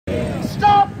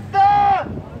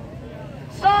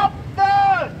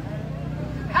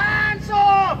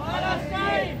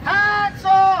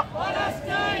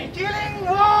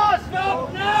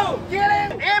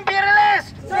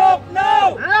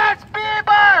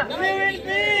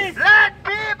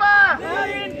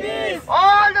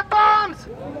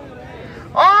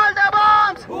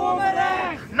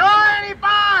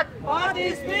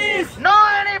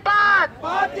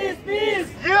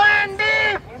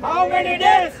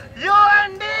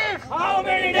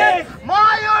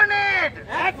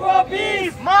for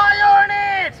peace. More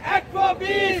units. Act for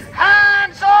peace.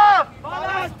 Hands off.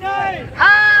 Palestine.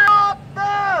 Stop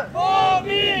the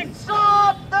Bombing.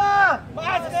 Stop the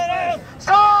Massacres.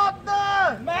 Stop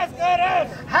the Massacres.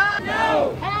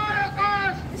 now.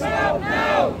 Holocaust. Stop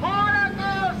now.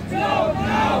 Holocaust. Stop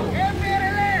now.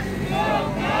 Imperialist.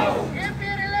 Stop now.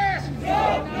 Imperialist.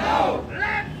 Stop now.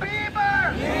 Let people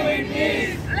Live in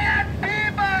peace. Let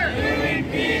people Live in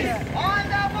peace. On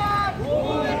the move.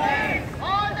 Move the ranks.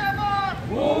 On the move.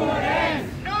 Move the ranks.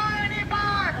 No any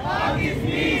part. Park is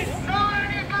peace. No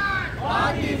any part.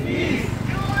 Park is peace.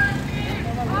 You and me.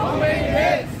 How many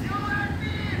deaths? You and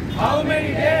me. How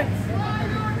many deaths?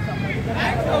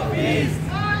 Act of peace.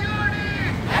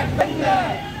 Act wonder.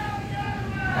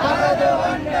 Bharat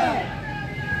wonder.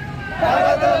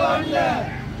 Bharat wonder.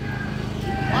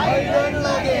 Biden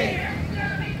lage.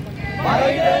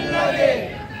 Biden lage.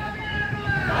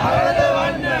 Bharat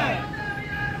wonder.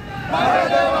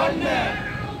 Bharat wonder.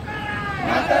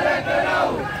 Natara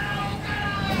karao.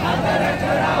 Natara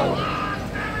karao.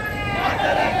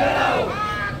 Natara karao.